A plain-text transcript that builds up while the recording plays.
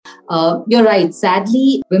You're right.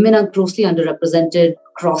 Sadly, women are grossly underrepresented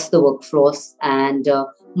across the workforce and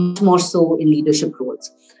much more so in leadership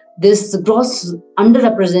roles. This gross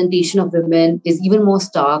underrepresentation of women is even more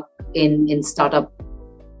stark in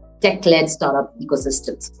tech-led startup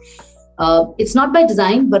ecosystems. It's not by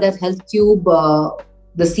design, but at Healthcube,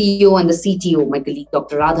 the CEO and the CTO, my colleague,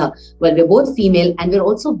 Dr. Radha, well, we're both female and we're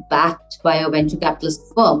also backed by a venture capitalist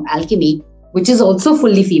firm, Alchemy, which is also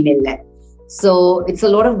fully female-led. So it's a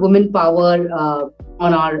lot of women power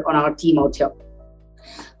on our team out here.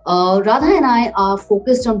 Radha and I are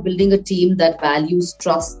focused on building a team that values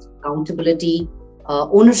trust, accountability,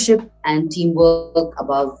 ownership, and teamwork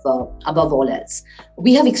above all else.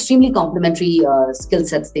 We have extremely complementary skill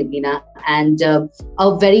sets, Devina, and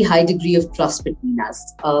a very high degree of trust between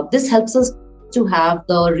us. This helps us to have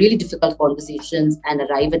the really difficult conversations and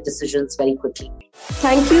arrive at decisions very quickly.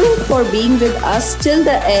 Thank you for being with us till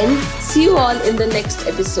the end. See you all in the next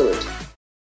episode.